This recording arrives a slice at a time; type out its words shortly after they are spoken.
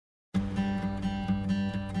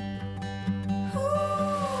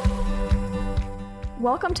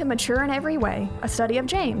Welcome to Mature in Every Way, a study of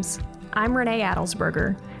James. I'm Renee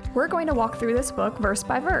Adelsberger. We're going to walk through this book verse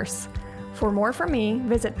by verse. For more from me,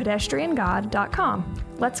 visit pedestriangod.com.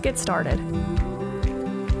 Let's get started.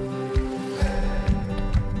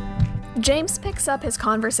 James picks up his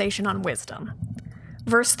conversation on wisdom.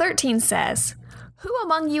 Verse 13 says, "Who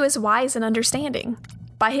among you is wise and understanding?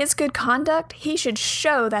 By his good conduct, he should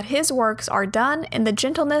show that his works are done in the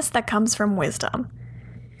gentleness that comes from wisdom."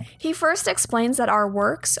 He first explains that our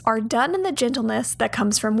works are done in the gentleness that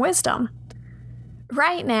comes from wisdom.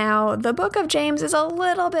 Right now, the book of James is a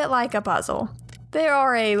little bit like a puzzle. There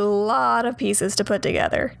are a lot of pieces to put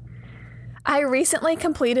together. I recently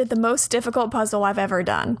completed the most difficult puzzle I've ever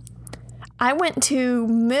done. I went to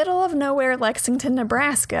middle of nowhere Lexington,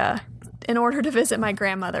 Nebraska, in order to visit my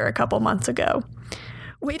grandmother a couple months ago.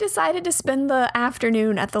 We decided to spend the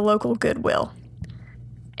afternoon at the local Goodwill.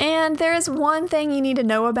 And there is one thing you need to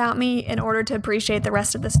know about me in order to appreciate the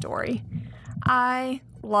rest of the story. I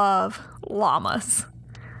love llamas.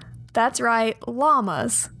 That's right,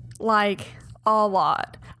 llamas. Like, a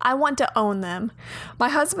lot. I want to own them. My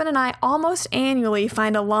husband and I almost annually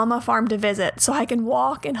find a llama farm to visit so I can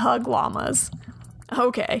walk and hug llamas.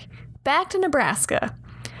 Okay, back to Nebraska.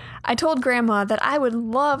 I told Grandma that I would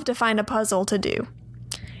love to find a puzzle to do.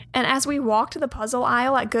 And as we walked to the puzzle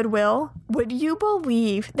aisle at Goodwill, would you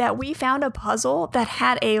believe that we found a puzzle that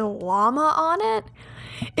had a llama on it?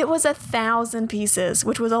 It was 1,000 pieces,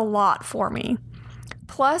 which was a lot for me.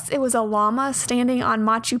 Plus, it was a llama standing on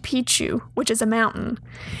Machu Picchu, which is a mountain.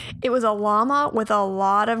 It was a llama with a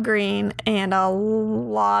lot of green and a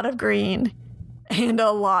lot of green and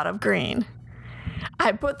a lot of green.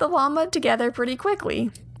 I put the llama together pretty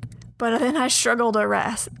quickly, but then I struggled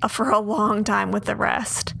for a long time with the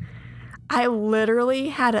rest. I literally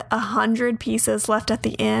had 100 pieces left at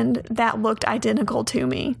the end that looked identical to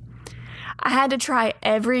me. I had to try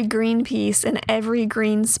every green piece in every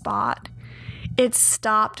green spot. It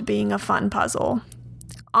stopped being a fun puzzle.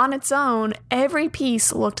 On its own, every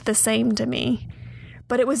piece looked the same to me.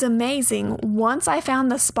 But it was amazing. Once I found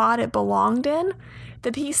the spot it belonged in,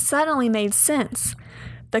 the piece suddenly made sense.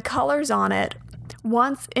 The colors on it,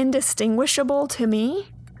 once indistinguishable to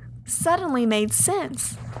me, suddenly made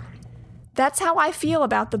sense. That's how I feel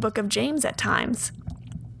about the book of James at times.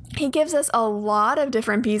 He gives us a lot of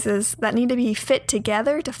different pieces that need to be fit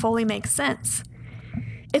together to fully make sense.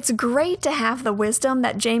 It's great to have the wisdom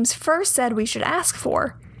that James first said we should ask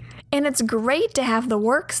for, and it's great to have the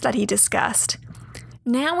works that he discussed.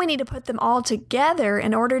 Now we need to put them all together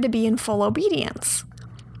in order to be in full obedience.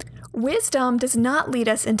 Wisdom does not lead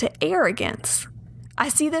us into arrogance. I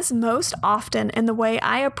see this most often in the way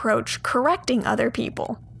I approach correcting other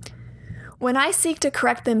people. When I seek to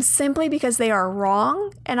correct them simply because they are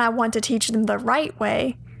wrong and I want to teach them the right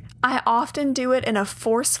way, I often do it in a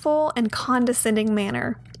forceful and condescending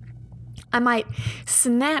manner. I might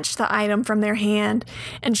snatch the item from their hand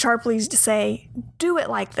and sharply say, "Do it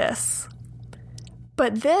like this."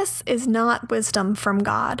 But this is not wisdom from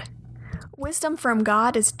God. Wisdom from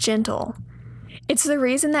God is gentle. It's the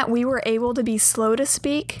reason that we were able to be slow to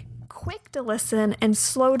speak, quick to listen, and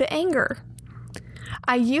slow to anger.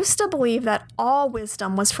 I used to believe that all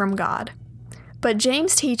wisdom was from God, but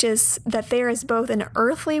James teaches that there is both an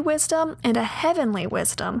earthly wisdom and a heavenly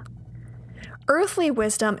wisdom. Earthly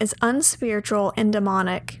wisdom is unspiritual and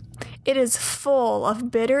demonic. It is full of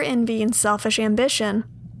bitter envy and selfish ambition.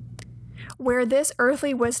 Where this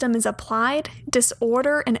earthly wisdom is applied,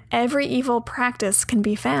 disorder and every evil practice can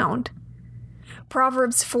be found.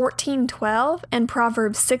 Proverbs 14:12 and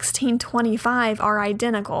Proverbs 16:25 are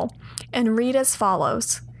identical and read as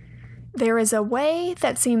follows: "There is a way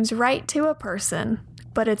that seems right to a person,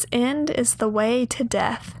 but its end is the way to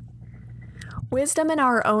death." Wisdom in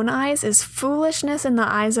our own eyes is foolishness in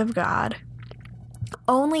the eyes of God.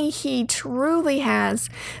 Only He truly has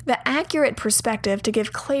the accurate perspective to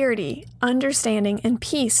give clarity, understanding, and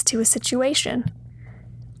peace to a situation.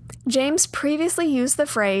 James previously used the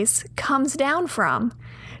phrase "comes down from"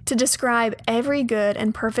 to describe every good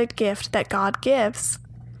and perfect gift that God gives.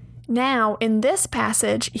 Now, in this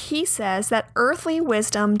passage, he says that earthly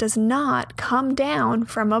wisdom does not come down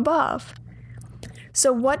from above.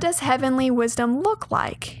 So what does heavenly wisdom look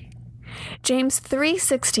like? James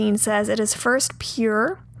 3:16 says it is first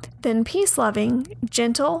pure, then peace-loving,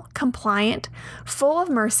 gentle, compliant, full of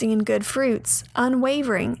mercy and good fruits,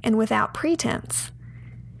 unwavering, and without pretense.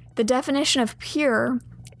 The definition of pure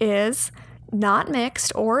is not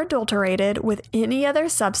mixed or adulterated with any other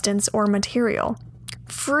substance or material,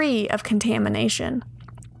 free of contamination.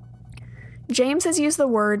 James has used the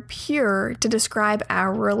word pure to describe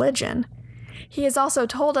our religion. He has also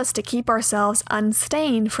told us to keep ourselves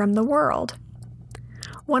unstained from the world.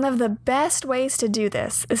 One of the best ways to do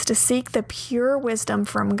this is to seek the pure wisdom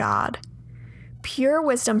from God. Pure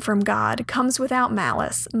wisdom from God comes without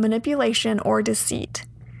malice, manipulation, or deceit.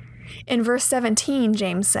 In verse 17,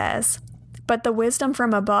 James says, "But the wisdom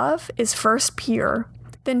from above is first pure,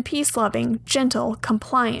 then peace-loving, gentle,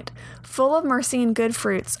 compliant, full of mercy and good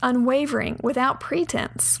fruits, unwavering, without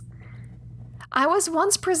pretense." I was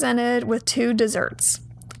once presented with 2 desserts.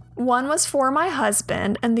 One was for my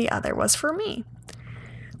husband, and the other was for me.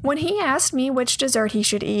 When he asked me which dessert he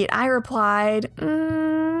should eat, I replied,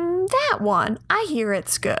 "That one. I hear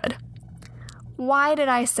it's good." Why did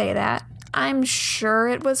I say that? I'm sure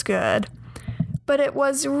it was good, but it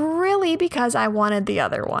was really because I wanted the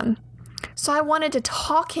other one. So I wanted to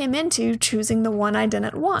talk him into choosing the one I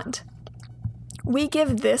didn't want. We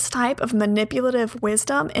give this type of manipulative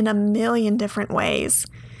wisdom in a million different ways.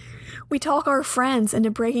 We talk our friends into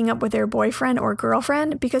breaking up with their boyfriend or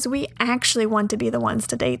girlfriend because we actually want to be the ones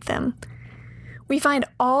to date them. We find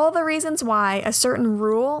all the reasons why a certain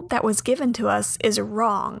rule that was given to us is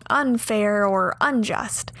wrong, unfair, or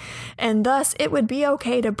unjust, and thus it would be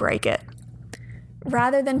okay to break it.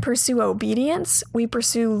 Rather than pursue obedience, we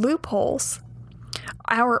pursue loopholes.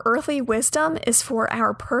 Our earthly wisdom is for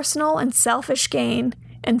our personal and selfish gain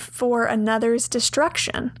and for another's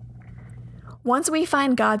destruction. Once we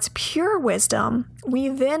find God's pure wisdom, we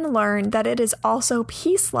then learn that it is also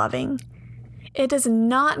peace-loving. It does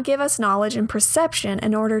not give us knowledge and perception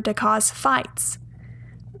in order to cause fights.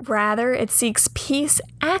 Rather, it seeks peace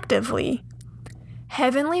actively.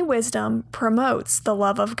 Heavenly wisdom promotes the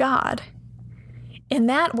love of God. In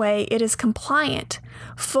that way, it is compliant,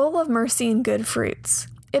 full of mercy and good fruits.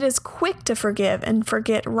 It is quick to forgive and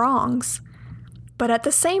forget wrongs. But at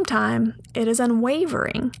the same time, it is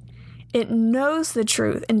unwavering. It knows the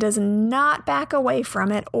truth and does not back away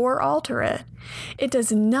from it or alter it. It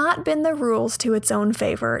does not bend the rules to its own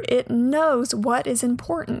favor. It knows what is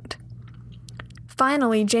important.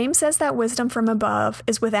 Finally, James says that wisdom from above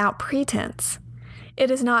is without pretense.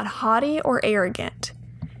 It is not haughty or arrogant.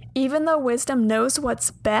 Even though wisdom knows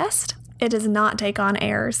what's best, it does not take on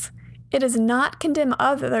airs. It does not condemn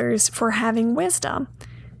others for having wisdom.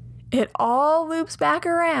 It all loops back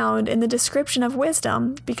around in the description of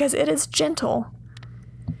wisdom because it is gentle.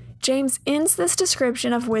 James ends this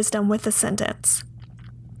description of wisdom with the sentence,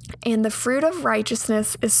 "And the fruit of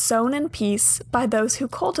righteousness is sown in peace by those who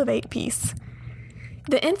cultivate peace."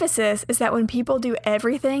 The emphasis is that when people do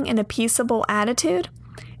everything in a peaceable attitude,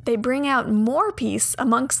 they bring out more peace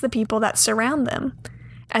amongst the people that surround them.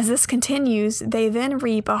 As this continues, they then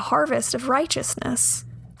reap a harvest of righteousness.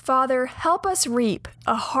 Father, help us reap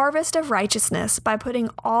a harvest of righteousness by putting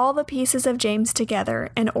all the pieces of James together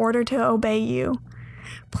in order to obey you.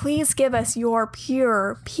 Please give us your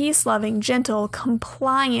pure, peace-loving, gentle,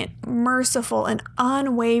 compliant, merciful, and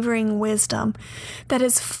unwavering wisdom that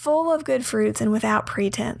is full of good fruits and without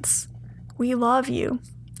pretense. We love you.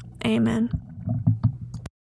 Amen.